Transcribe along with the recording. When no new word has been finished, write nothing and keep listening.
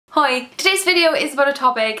Hi! Today's video is about a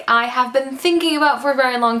topic I have been thinking about for a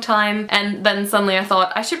very long time, and then suddenly I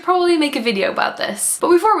thought I should probably make a video about this.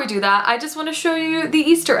 But before we do that, I just want to show you the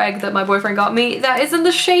Easter egg that my boyfriend got me that is in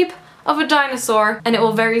the shape of a dinosaur, and it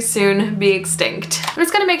will very soon be extinct. I'm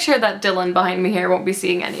just gonna make sure that Dylan behind me here won't be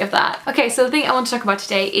seeing any of that. Okay, so the thing I want to talk about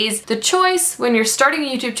today is the choice when you're starting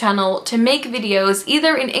a YouTube channel to make videos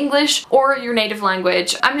either in English or your native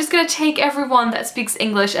language. I'm just gonna take everyone that speaks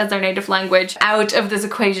English as their native language out of this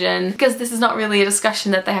equation because this is not really a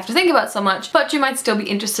discussion that they have to think about so much, but you might still be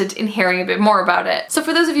interested in hearing a bit more about it. So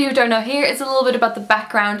for those of you who don't know, here is a little bit about the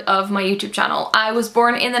background of my YouTube channel. I was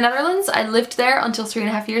born in the Netherlands. I lived there until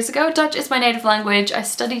 3.5 years ago. Dutch is my native language. I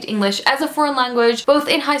studied English as a foreign language both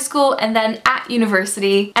in high school and then at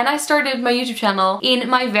university, and I started my YouTube channel in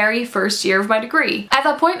my very first year of my degree. At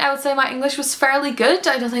that point I would say my English was fairly good.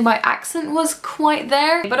 I don't think my accent was quite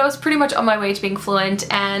there, but I was pretty much on my way to being fluent,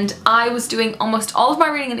 and I was doing almost all of my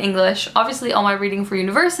reading in English. Obviously all my reading for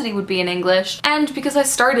university would be in English, and because I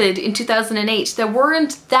started in 2008 there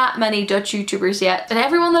weren't that many Dutch YouTubers yet, and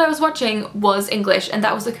everyone that I was watching was English, and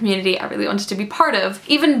that was the community I really wanted to be part of.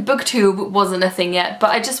 Even BookTube wasn't a thing yet,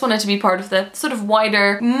 but I just wanted to be part of the sort of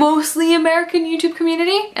wider, mostly American YouTube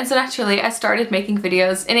community, and so naturally I started making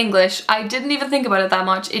videos in English. I didn't even think about it that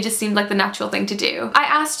much, it just seemed like the natural thing to do. I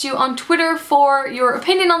asked you on Twitter for your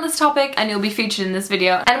opinion on this topic, and you'll be featured in this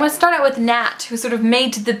video. And I'm going to start out with Nat, who sort of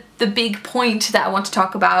made the big point that I want to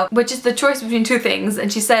talk about, which is the choice between two things,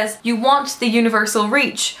 and she says you want the universal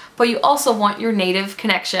reach, but you also want your native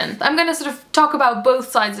connection. I'm going to sort of talk about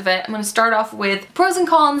both sides of it. I'm going to start off with pros and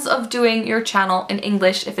cons of doing your channel in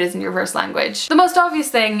English if it isn't your first language. The most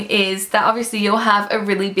obvious thing is that obviously you'll have a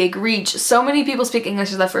really big reach. So many people speak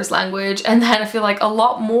English as their first language, and then I feel like a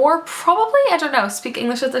lot more probably, I don't know, speak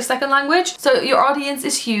English as their second language. So your audience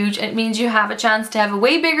is huge, and it means you have a chance to have a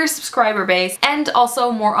way bigger subscriber base and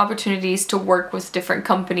also more opportunities to work with different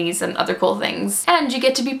companies and other cool things. And you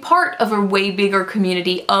get to be part of a way bigger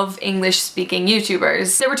community of English-speaking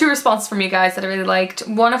YouTubers. There were two responses from you guys that I really liked.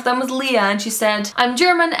 One of them was Leah, and she said, "I'm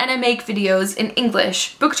German and I make videos in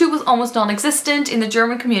English. BookTube was almost non-existent in the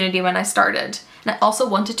German community when I started, and I also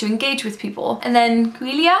wanted to engage with people." And then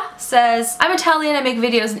Guilia says, "I'm Italian, I make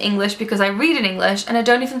videos in English because I read in English, and I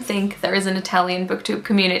don't even think there is an Italian BookTube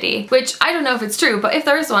community." Which I don't know if it's true, but if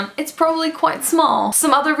there is one, it's probably quite small.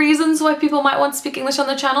 Some other reasons why people might want to speak English on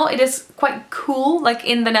their channel: it is quite cool. Like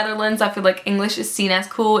in the Netherlands, I feel like English is seen as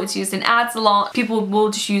cool. It's used in ads a lot. People will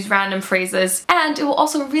just use random phrases, and it will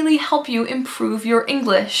also really help you improve your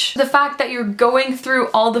English. The fact that you're going through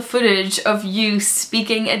all the footage of you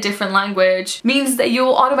speaking a different language means that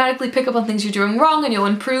you'll automatically pick up on things you're doing wrong and you'll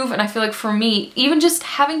improve. And I feel like for me, even just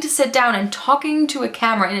having to sit down and talking to a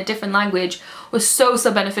camera in a different language was so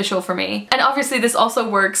beneficial for me. And obviously this also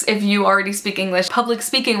works if you already speak English. Public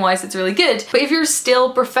speaking wise, it's really good, but if you're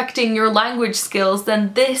still perfecting your language skills,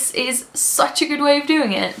 then this is such a good way of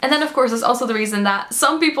doing it. And then of course there's also the reason that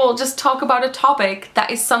some people just talk about a topic that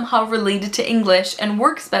is somehow related to English and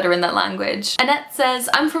works better in that language. Annette says,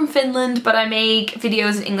 "I'm from Finland, but I make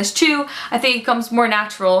videos in English too. I think it comes more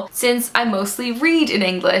natural since I mostly read in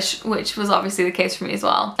English," which was obviously the case for me as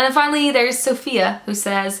well. And then finally there's Sophia, who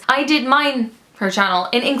says, "I did her channel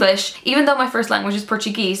in English, even though my first language is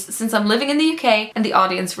Portuguese, since I'm living in the UK and the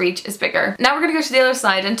audience reach is bigger." Now we're gonna go to the other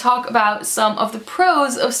side and talk about some of the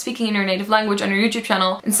pros of speaking in your native language on your YouTube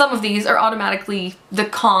channel, and some of these are automatically the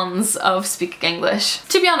cons of speaking English.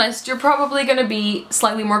 To be honest, you're probably gonna be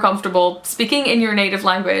slightly more comfortable speaking in your native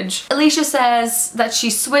language. Alicia says that she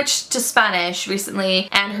switched to Spanish recently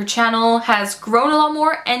and her channel has grown a lot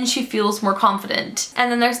more and she feels more confident.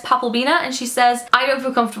 And then there's Papelbina, and she says, "I don't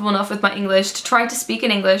feel comfortable enough with my English to try to speak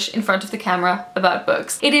in English in front of the camera about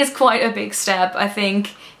books." It is quite a big step. I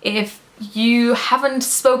think if you haven't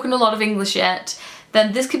spoken a lot of English yet,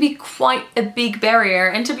 then this could be quite a big barrier,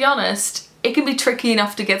 and to be honest, it can be tricky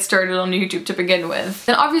enough to get started on YouTube to begin with.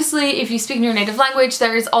 And obviously if you speak in your native language,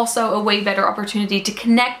 there is also a way better opportunity to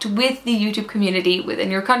connect with the YouTube community within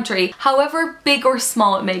your country, however big or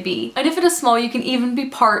small it may be. And if it is small, you can even be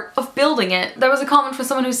part of building it. There was a comment from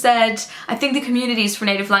someone who said, "I think the communities for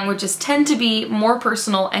native languages tend to be more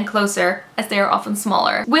personal and closer as they are often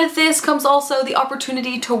smaller." With this comes also the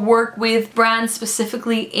opportunity to work with brands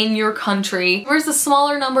specifically in your country. Whereas the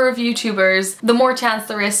smaller number of YouTubers, the more chance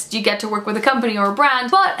there is you get to work with a company or a brand,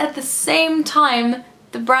 but at the same time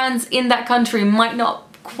the brands in that country might not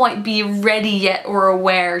quite be ready yet or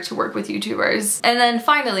aware to work with YouTubers. And then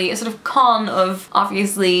finally, a sort of con of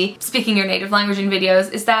obviously speaking your native language in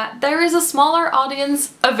videos is that there is a smaller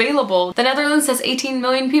audience available. The Netherlands has 18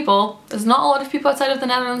 million people. There's not a lot of people outside of the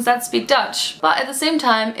Netherlands that speak Dutch. But at the same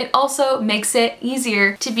time, it also makes it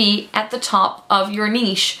easier to be at the top of your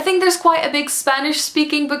niche. I think there's quite a big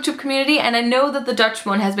Spanish-speaking BookTube community, and I know that the Dutch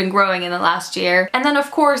one has been growing in the last year. And then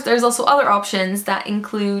of course, there's also other options that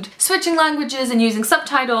include switching languages and using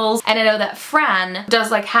subtitles. And I know that Fran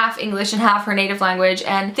does like half English and half her native language,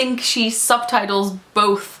 and I think she subtitles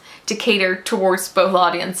both to cater towards both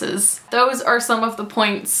audiences. Those are some of the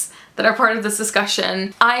points that are part of this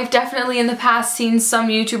discussion. I've definitely in the past seen some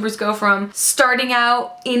YouTubers go from starting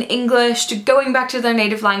out in English to going back to their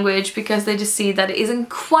native language because they just see that it isn't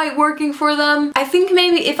quite working for them. I think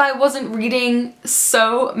maybe if I wasn't reading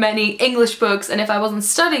so many English books and if I wasn't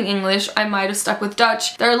studying English, I might have stuck with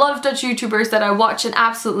Dutch. There are a lot of Dutch YouTubers that I watch and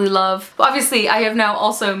absolutely love. But obviously, I have now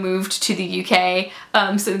also moved to the UK,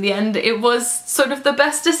 so in the end, it was sort of the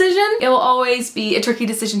best decision. It will always be a tricky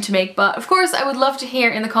decision to make, but of course, I would love to hear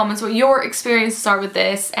in the comments what your experiences are with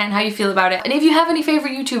this and how you feel about it. And if you have any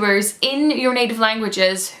favorite YouTubers in your native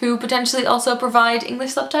languages who potentially also provide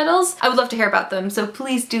English subtitles, I would love to hear about them. So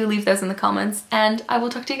please do leave those in the comments and I will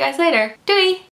talk to you guys later. Doei!